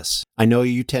about this? I know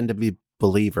you tend to be a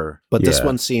believer, but this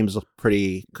one seems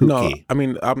pretty kooky.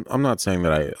 No, I'm not saying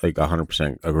that I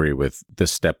 100% agree with the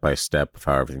step-by-step of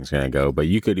how everything's going to go, but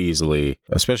you could easily,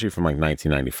 especially from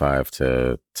 1995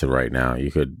 to right now,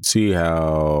 you could see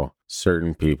how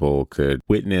certain people could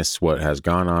witness what has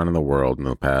gone on in the world in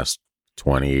the past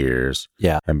 20 years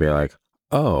and be like,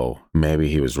 oh, maybe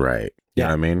he was right. You know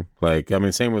what I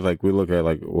mean? Same with we look at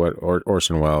what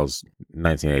Orson Welles,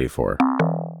 1984.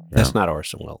 That's not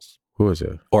Orson Welles. Who is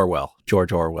it? Orwell.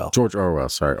 George Orwell. George Orwell,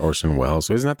 sorry. Orson Welles.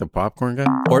 Isn't that the popcorn guy?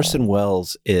 Orson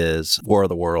Welles is War of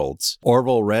the Worlds.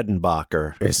 Orville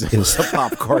Redenbacher is the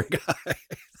popcorn guy.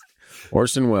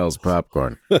 Orson Welles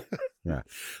popcorn. Yeah.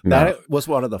 That was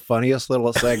one of the funniest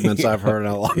little segments I've heard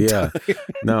in a long time.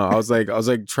 No, I was trying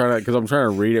to, because I'm trying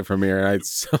to read it from here, and I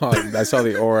saw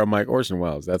the or, I'm like, Orson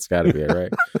Welles, that's got to be it,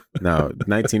 right? No,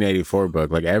 1984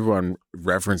 book, everyone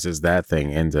references that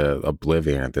thing into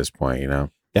oblivion at this point, Yeah,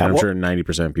 I'm sure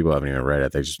 90% of people haven't even read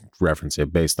it. They just reference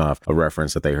it based off a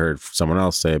reference that they heard someone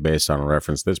else say based on a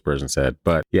reference this person said.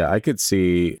 But yeah, I could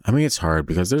see, it's hard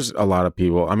because there's a lot of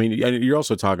people. You're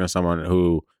also talking to someone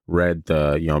who read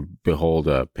the, Behold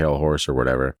a Pale Horse or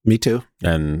whatever. Me too.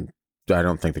 And I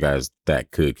don't think the guy's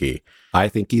that kooky. I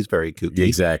think he's very kooky.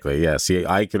 Exactly. Yeah. See,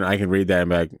 I can read that and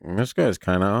be like, this guy's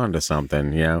kind of onto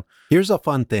something, Here's a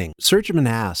fun thing. Serge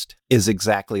Monast is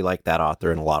exactly like that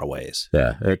author in a lot of ways.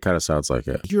 Yeah, it kind of sounds like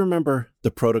it. Do you remember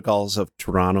the Protocols of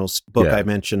Toronto's book I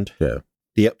mentioned? Yeah.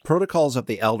 The Protocols of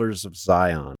the Elders of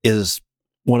Zion is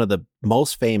one of the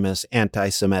most famous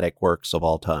anti-Semitic works of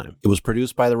all time. It was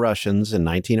produced by the Russians in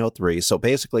 1903, so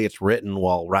basically it's written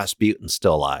while Rasputin's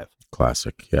still alive.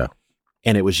 Classic, yeah.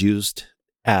 And it was used,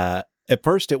 at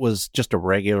first it was just a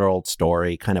regular old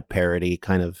story, kind of parody,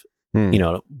 kind of,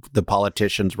 the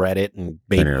politicians read it and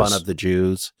made fun of the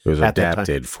Jews. It was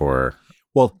adapted for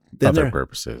other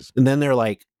purposes. And then they're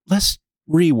like, let's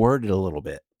reword it a little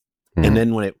bit. And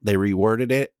then when they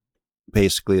reworded it,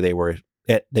 basically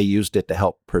they used it to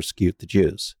help persecute the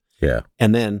Jews. Yeah.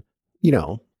 And then,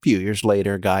 a few years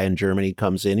later, a guy in Germany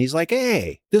comes in. He's like,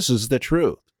 hey, this is the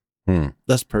truth.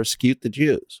 Let's persecute the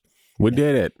Jews. We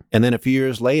did it. And then a few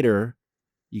years later,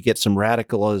 you get some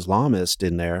radical Islamists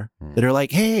in there that are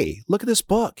like, hey, look at this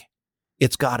book.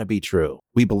 It's got to be true.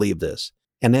 We believe this.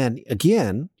 And then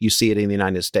again, you see it in the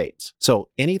United States. So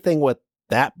anything with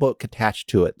that book attached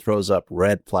to it throws up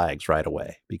red flags right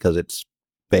away because it's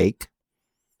fake,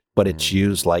 but it's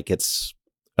used like it's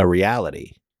a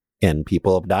reality and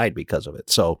people have died because of it.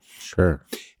 So, sure.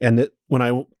 And when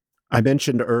I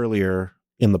mentioned earlier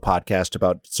in the podcast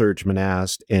about Serge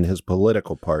Monast and his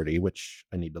political party, which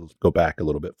I need to go back a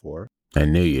little bit for. I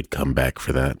knew you'd come back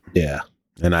for that. Yeah.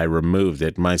 And I removed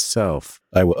it myself.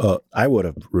 I would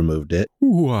have removed it.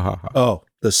 Oh,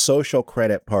 the Social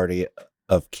Credit Party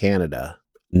of Canada,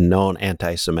 known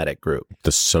anti-Semitic group.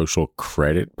 The Social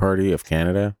Credit Party of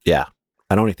Canada? Yeah.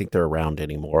 I don't even think they're around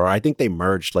anymore. I think they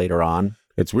merged later on.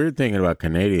 It's weird thinking about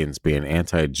Canadians being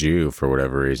anti-Jew for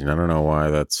whatever reason. I don't know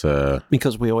why that's...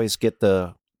 Because we always get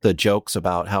the jokes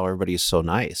about how everybody's so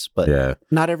nice, but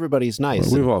not everybody's nice.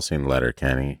 Well, we've all seen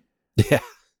Letterkenny. Yeah.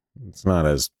 It's not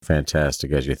as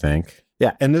fantastic as you think.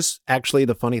 Yeah, and this actually,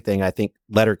 the funny thing, I think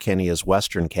Letterkenny is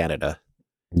Western Canada.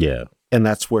 Yeah. And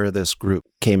that's where this group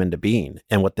came into being.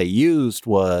 And what they used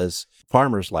was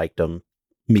farmers liked them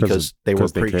because they were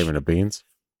they came into beans.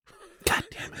 God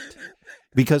damn it!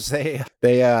 Because they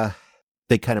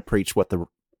kind of preached what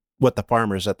the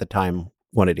farmers at the time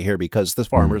wanted to hear, because the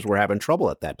farmers were having trouble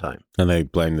at that time. And they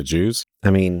blamed the Jews.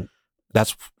 I mean,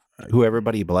 that's who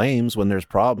everybody blames when there's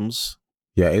problems.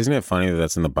 Yeah, isn't it funny that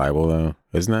that's in the Bible though?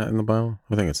 Isn't that in the Bible?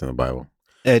 I think it's in the Bible.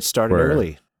 It started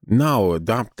early. No,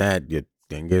 adopt that, you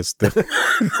dingus.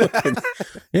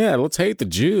 Yeah, let's hate the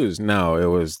Jews.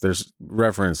 No, there's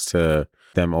reference to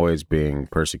them always being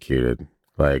persecuted.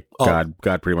 Like God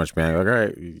pretty much being like, all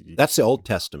right. That's the Old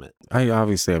Testament. I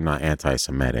obviously am not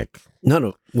anti-Semitic.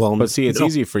 No. Well, but see, it's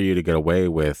easy for you to get away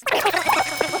with.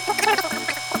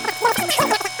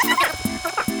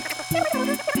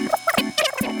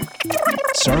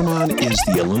 Saruman is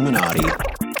the Illuminati.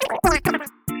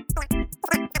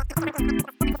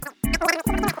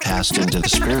 Passed into the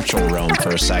spiritual realm for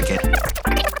a second.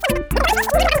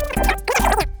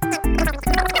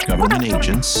 Government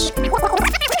agents.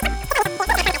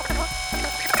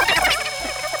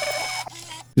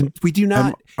 We do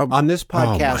not, on this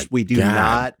podcast, we do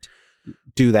not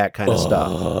do that kind of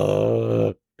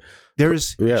stuff.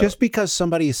 There's, just because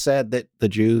somebody said that the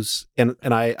Jews, and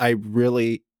I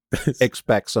really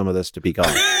expect some of this to be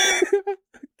gone.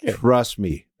 Trust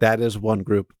me, that is one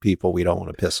group of people we don't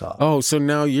want to piss off. Oh, so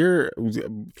now you're...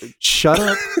 Shut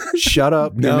up. Shut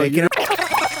up. No, you're making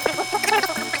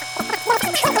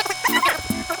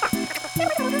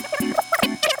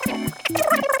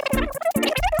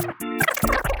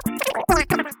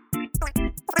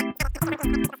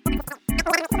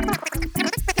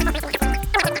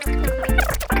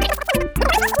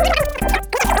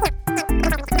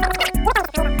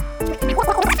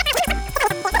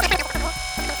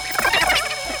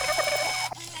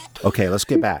Okay, let's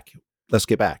get back.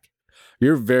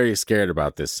 You're very scared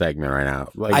about this segment right now.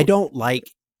 Like, I don't like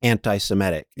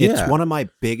anti-Semitic. It's one of my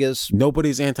biggest...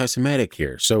 Nobody's anti-Semitic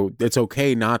here. So it's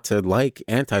okay not to like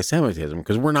anti-Semitism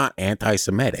because we're not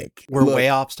anti-Semitic. We're way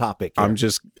off topic here.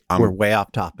 We're way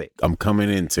off topic. I'm coming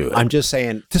into it. I'm just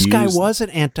saying, this guy was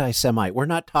an anti-Semite. We're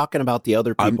not talking about the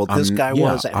other people. This guy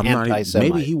was an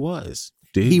anti-Semite. Maybe he was.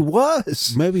 Dude. He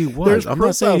was. Maybe he was. There's I'm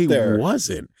not saying he there.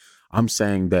 wasn't. I'm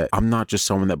saying that I'm not just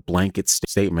someone that blankets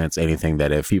statements anything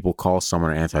that if people call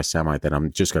someone an anti-Semite, that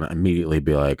I'm just going to immediately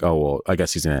be like, oh, well, I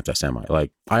guess he's an anti-Semite.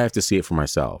 Like, I have to see it for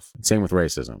myself. Same with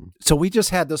racism. So we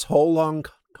just had this whole long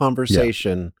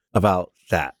conversation about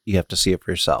that. You have to see it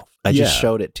for yourself. I just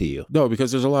showed it to you. No,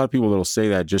 because there's a lot of people that'll say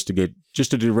that just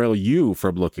to derail you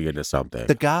from looking into something.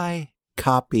 The guy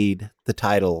copied the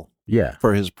title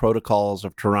for his Protocols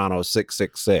of Toronto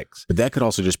 666. But that could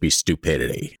also just be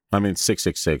stupidity. I mean,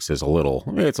 666 is it's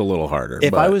a little harder.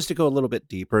 If I was to go a little bit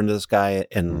deeper into this guy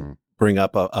and bring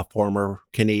up a former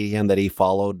Canadian that he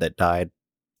followed that died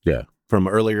from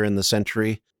earlier in the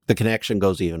century, the connection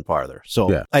goes even farther.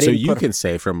 So you can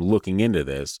say from looking into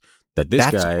this that this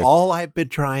guy... That's all I've been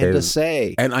trying to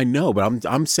say. And I know, but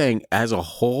I'm saying as a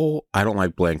whole, I don't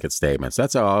like blanket statements.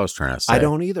 That's all I was trying to say. I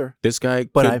don't either. This guy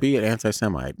could be an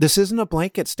anti-Semite. This isn't a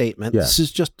blanket statement. This is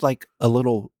just like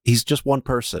he's just one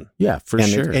person. Yeah, sure.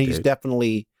 And he's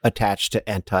definitely attached to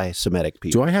anti-Semitic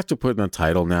people. Do I have to put in the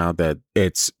title now that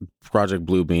it's Project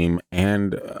Bluebeam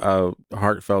and a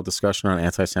heartfelt discussion on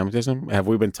anti-Semitism? Have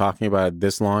we been talking about it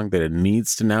this long that it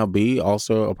needs to now be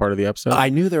also a part of the episode? I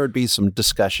knew there would be some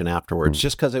discussion afterwards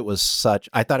just because it was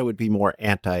I thought it would be more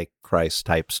anti-Christ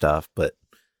type stuff, but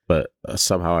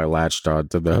somehow I latched on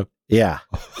to the... Yeah.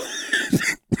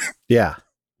 Yeah.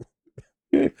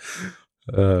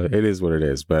 It is what it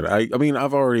is, but I mean,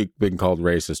 I've already been called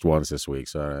racist once this week,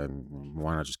 so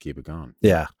why not just keep it going?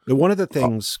 Yeah. One of the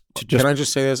things can I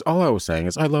just say this? All I was saying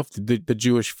is I love the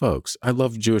Jewish folks. I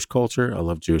love Jewish culture. I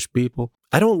love Jewish people.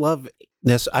 I don't love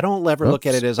this. I don't ever look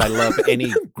at it as I love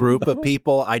any group of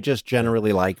people. I just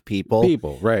generally like people.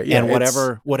 People, right. Yeah, and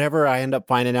whatever I end up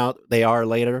finding out they are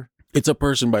later. It's a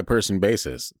person by person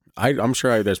basis. I'm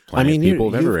sure there's plenty of people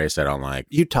of every race I don't like.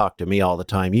 You talk to me all the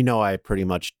time. You know I pretty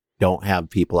much don't have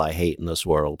people I hate in this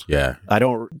world. Yeah.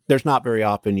 There's not very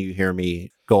often you hear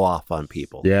me go off on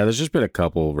people. Yeah, there's just been a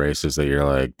couple races that you're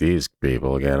like, these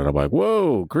people again. And I'm like,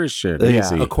 whoa, Christian,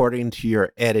 easy. According to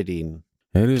your editing.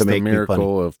 It is the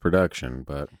miracle of production,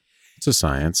 but it's a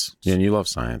science. And you love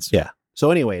science. Yeah.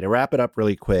 So anyway, to wrap it up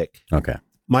really quick. Okay.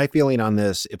 My feeling on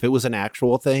this, if it was an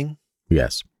actual thing.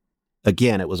 Yes.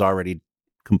 Again, it was already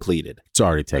completed. It's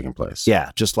already taken place. Yeah.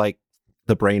 Just like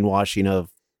the brainwashing of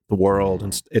the world,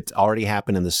 and it's already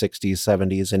happened in the 60s,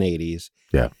 70s, and 80s.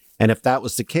 Yeah. And if that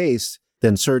was the case,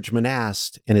 then Serge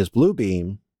Monast and his Blue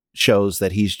Beam shows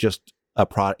that he's just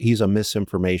he's a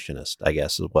misinformationist, I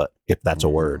guess is what, if that's a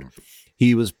word.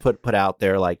 He was put out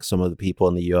there like some of the people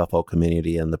in the UFO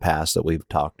community in the past that we've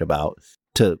talked about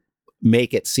to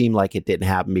make it seem like it didn't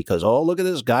happen because, oh, look at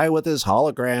this guy with his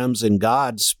holograms and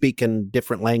God speaking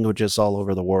different languages all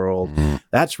over the world.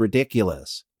 That's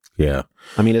ridiculous. Yeah.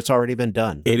 I mean, it's already been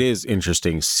done. It is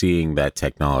interesting seeing that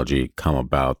technology come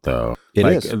about, though. It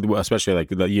like, is. Especially like,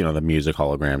 the music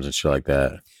holograms and shit like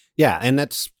that. Yeah. And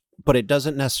but it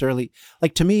doesn't necessarily,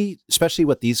 like to me, especially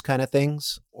with these kind of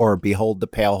things, or Behold the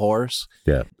Pale Horse.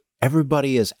 Yeah.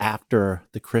 Everybody is after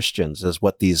the Christians is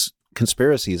what these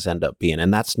conspiracies end up being.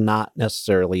 And that's not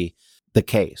necessarily the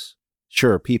case.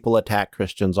 Sure, people attack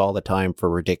Christians all the time for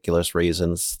ridiculous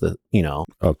reasons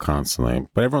Oh, constantly.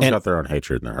 But everyone's got their own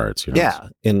hatred in their hearts. Yeah.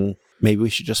 And maybe we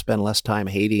should just spend less time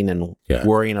hating and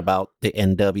worrying about the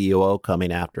NWO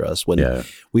coming after us when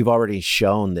we've already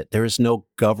shown that there is no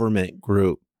government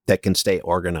group that can stay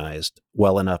organized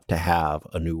well enough to have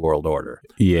a new world order.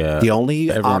 Yeah. The only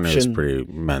everyone option is pretty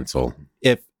mental.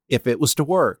 If it was to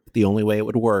work, the only way it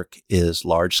would work is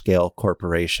large scale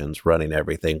corporations running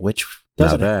everything, which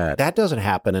that doesn't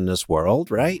happen in this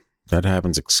world, right? That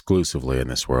happens exclusively in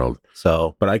this world.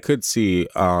 So, but I could see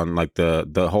on like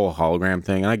the whole hologram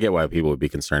thing, and I get why people would be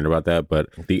concerned about that, but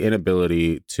the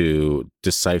inability to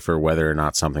decipher whether or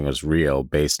not something was real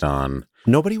based on...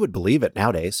 Nobody would believe it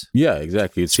nowadays. Yeah,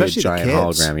 exactly. You'd Especially see a giant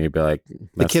hologram and you'd be like,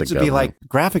 the kids would be like,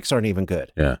 graphics aren't even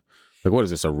good. Yeah. Like, what is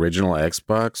this, original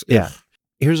Xbox? Yeah.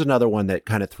 Here's another one that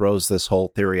kind of throws this whole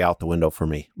theory out the window for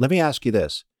me. Let me ask you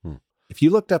this. If you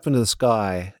looked up into the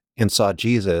sky and saw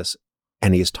Jesus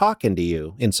and he's talking to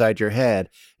you inside your head,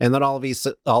 and then all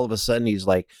of a sudden he's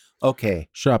like, okay.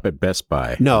 Shop at Best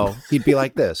Buy. No, he'd be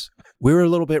like this. We were a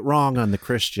little bit wrong on the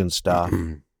Christian stuff.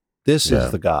 This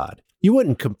is the God. You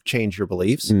wouldn't change your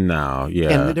beliefs. No, yeah.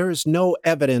 And there is no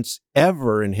evidence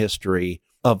ever in history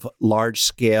of large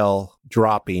scale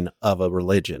dropping of a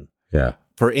religion. Yeah.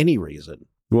 For any reason.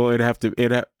 Well, it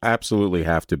absolutely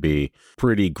have to be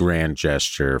pretty grand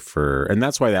gesture and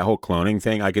that's why that whole cloning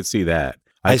thing, I could see that.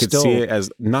 I could see it as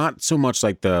not so much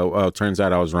like turns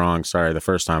out I was wrong. Sorry, the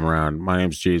first time around. My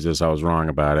name's Jesus. I was wrong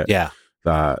about it. Yeah.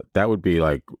 That would be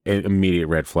like an immediate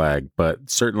red flag. But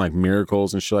certain like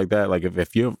miracles and shit like that, like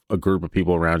if you have a group of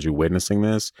people around you witnessing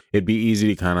this, it'd be easy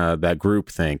to kind of that group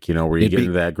think, where you get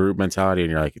into that group mentality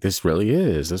and you're like, this really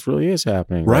is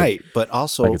happening. Right. Like, but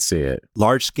also, I could see it.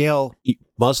 Large scale,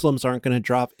 Muslims aren't going to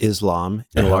drop Islam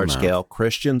in large scale.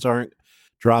 Christians aren't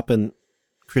dropping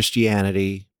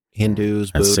Christianity.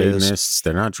 Hindus, and Buddhists. Satanists,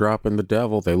 they're not dropping the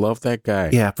devil. They love that guy.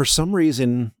 Yeah. For some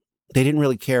reason, they didn't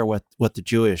really care what the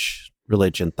Jewish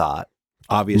religion thought.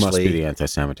 Obviously, must be the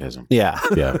anti-Semitism. Yeah,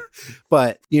 yeah.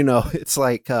 But it's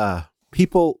like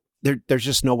people. There's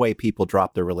just no way people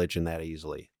drop their religion that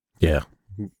easily. Yeah,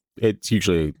 it's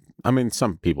usually. I mean,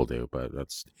 some people do, but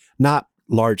that's not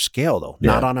large scale though.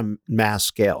 Yeah. Not on a mass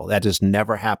scale. That has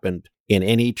never happened in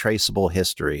any traceable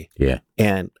history. Yeah,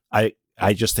 and I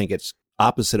just think it's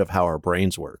opposite of how our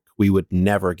brains work. We would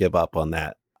never give up on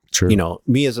that. True.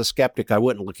 Me as a skeptic, I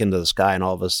wouldn't look into the sky and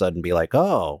all of a sudden be like,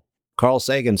 oh, Carl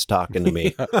Sagan's talking to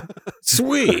me.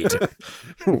 Sweet.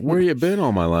 Where you been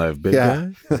all my life, big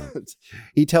guy?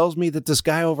 He tells me that this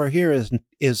guy over here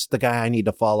is the guy I need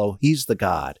to follow. He's the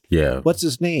God. Yeah. What's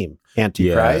his name?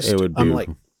 Antichrist? Yeah, it would be. I'm like,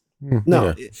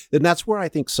 no. Yeah. And that's where I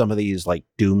think some of these like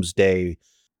doomsday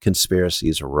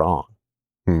conspiracies are wrong.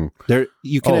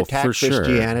 You can attack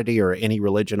Christianity or any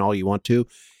religion all you want to.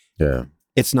 Yeah.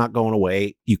 It's not going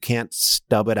away. You can't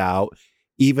stub it out.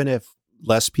 Even if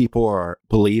less people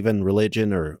believe in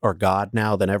religion or God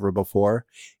now than ever before,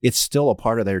 it's still a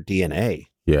part of their DNA.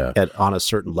 Yeah. On a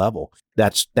certain level.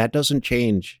 That doesn't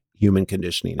change human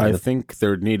conditioning. I think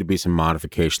there would need to be some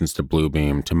modifications to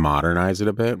Bluebeam to modernize it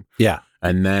a bit. Yeah.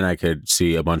 And then I could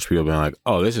see a bunch of people being like,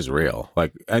 oh, this is real.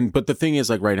 But the thing is,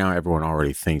 like right now, everyone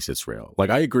already thinks it's real. Like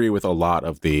I agree with a lot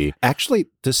of the... Actually,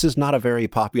 this is not a very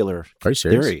popular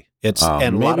theory. It's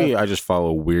and maybe I just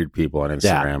follow weird people on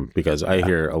Instagram because I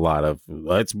hear a lot of,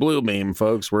 it's Bluebeam,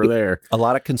 folks, we're there. A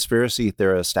lot of conspiracy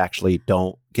theorists actually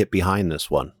don't get behind this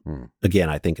one.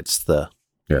 Again, I think it's the...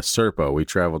 Yeah, Serpo. We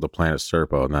traveled to planet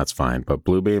Serpo, and that's fine. But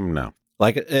Bluebeam, no.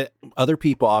 Like other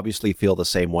people obviously feel the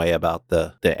same way about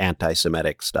the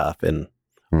anti-Semitic stuff and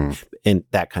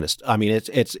that kind of stuff. I mean,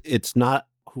 it's not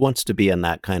who wants to be in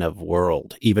that kind of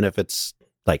world, even if it's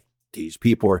like these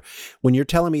people are. When you're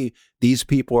telling me these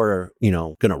people are,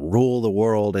 going to rule the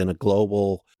world in a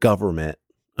global government,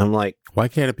 I'm like, why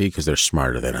can't it be because they're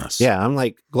smarter than us? Yeah, I'm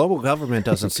like, global government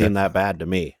doesn't seem that bad to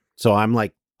me. So I'm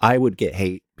like, I would get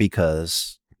hate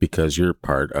because you're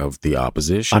part of the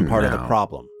opposition. I'm part of the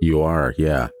problem. You are,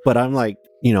 yeah. But I'm like,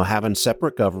 having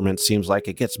separate governments seems like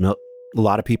it gets a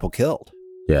lot of people killed.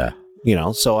 Yeah.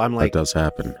 So I'm like, that does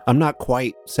happen. I'm not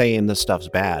quite saying this stuff's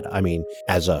bad. I mean,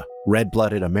 as a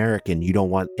red-blooded American, you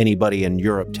don't want anybody in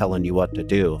Europe telling you what to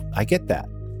do. I get that.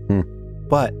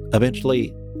 But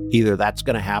eventually, either that's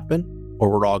going to happen or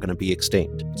we're all going to be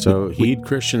extinct. So heed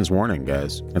Christians' warning,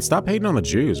 guys. And stop hating on the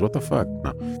Jews. What the fuck?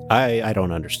 No. I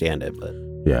don't understand it, but...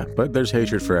 Yeah, but there's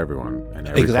hatred for everyone and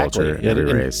every culture,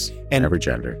 every race, and every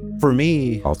gender. For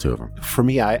me... all two of them. For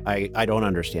me, I don't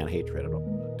understand hatred at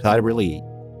all. I really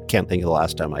can't think of the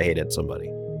last time I hated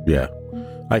somebody. Yeah,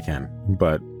 I can,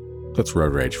 but that's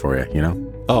road rage for you,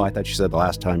 Oh, I thought you said the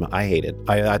last time I hated.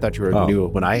 I thought you knew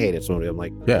when I hated somebody. I'm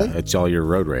like, yeah, really? It's all your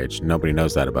road rage. Nobody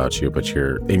knows that about you, but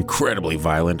you're incredibly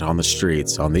violent on the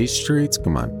streets. On these streets,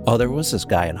 come on. Oh, there was this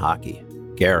guy in hockey,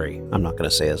 Gary. I'm not going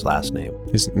to say his last name.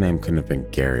 His name couldn't have been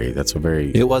Gary. That's a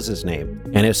very... It was his name,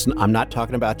 and I'm not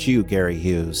talking about you, Gary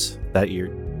Hughes. That you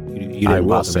didn't I will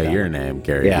bother me say that your much. name,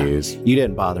 Gary Hughes. You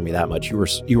didn't bother me that much. You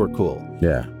were cool.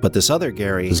 Yeah. But this other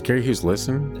Gary... Does Gary Hughes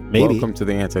listen? Maybe. Welcome to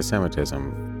the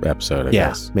anti-Semitism episode, I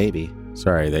guess. Maybe.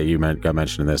 Sorry that you got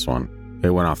mentioned in this one. It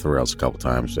went off the rails a couple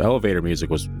times. Elevator music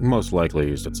was most likely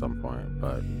used at some point,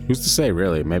 but who's to say,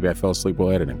 really? Maybe I fell asleep while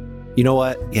editing. You know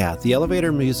what? Yeah, the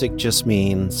elevator music just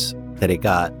means that it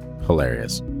got...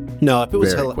 hilarious. No, if it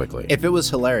was quickly. If it was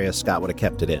hilarious, Scott would have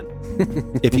kept it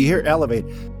in. If you hear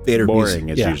elevator boring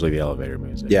music, is usually the elevator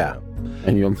music. Yeah.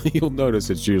 And you'll notice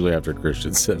it's usually after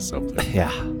Christian says something. Yeah.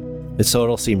 So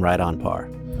it'll seem right on par.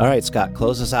 All right, Scott,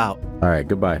 close us out. All right,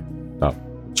 goodbye. Oh,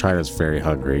 China's very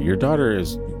hungry. Your daughter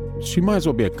she might as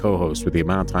well be a co-host with the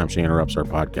amount of time she interrupts our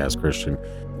podcast, Christian.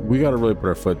 We got to really put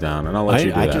our foot down, and I'll let you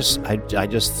do that. I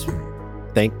just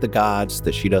thank the gods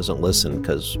that she doesn't listen,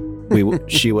 because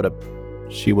she would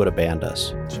have banned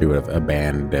us. She would have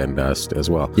abandoned us as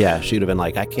well. Yeah, she'd have been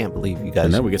like, I can't believe you guys.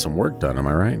 And then we get some work done. Am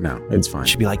I right? No, it's fine.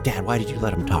 She'd be like, Dad, why did you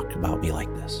let him talk about me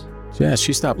like this? Yeah,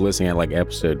 she stopped listening at like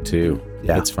episode 2.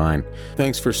 Yeah. It's fine.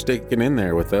 Thanks for sticking in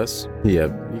there with us. Yeah,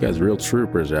 you guys are real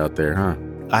troopers out there, huh?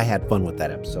 I had fun with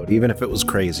that episode, even if it was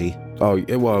crazy. Oh,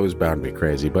 well, it was bound to be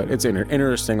crazy, but it's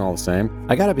interesting all the same.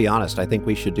 I gotta be honest, I think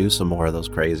we should do some more of those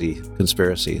crazy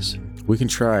conspiracies. We can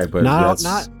try, but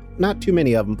not too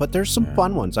many of them, but there's some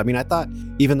fun ones. I mean, I thought,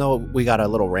 even though we got a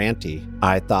little ranty,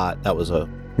 I thought that was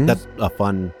that's a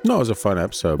fun... No, it was a fun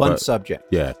episode. Fun subject.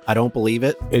 Yeah. I don't believe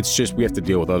it. It's just we have to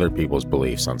deal with other people's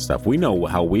beliefs on stuff. We know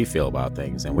how we feel about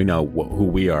things, and we know who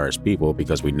we are as people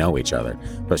because we know each other.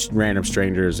 But random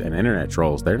strangers and internet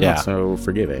trolls, they're not so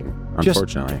forgiving,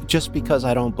 unfortunately. Just because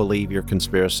I don't believe your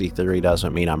conspiracy theory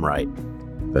doesn't mean I'm right.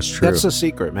 That's true. That's the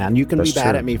secret, man. You can be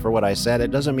mad at me for what I said. It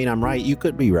doesn't mean I'm right. You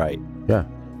could be right. Yeah.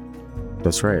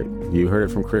 That's right. You heard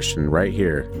it from Christian right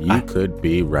here. You could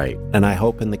be right. And I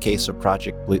hope in the case of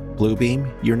Project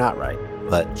Bluebeam, you're not right.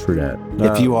 But true that.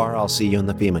 If you are, I'll see you in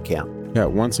the FEMA camp. Yeah,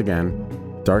 once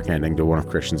again, dark ending to one of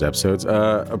Christian's episodes.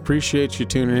 Appreciate you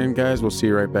tuning in, guys. We'll see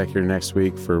you right back here next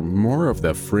week for more of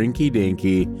the Freaky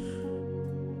Dinky.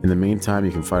 In the meantime,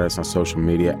 you can find us on social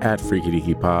media at Freaky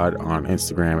Dinky Pod on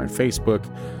Instagram and Facebook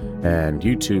and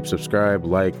YouTube. Subscribe,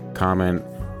 like, comment.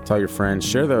 Tell your friends,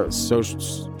 share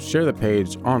the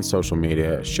page on social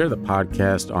media, share the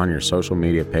podcast on your social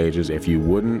media pages if you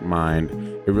wouldn't mind.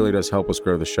 It really does help us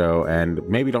grow the show. And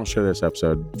maybe don't share this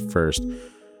episode first.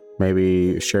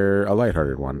 Maybe share a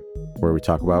lighthearted one where we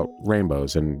talk about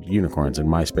rainbows and unicorns and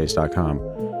myspace.com.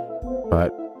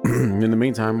 But in the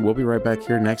meantime, we'll be right back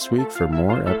here next week for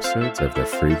more episodes of the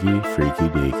Freaky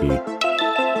Deaky.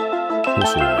 We'll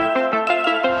see you.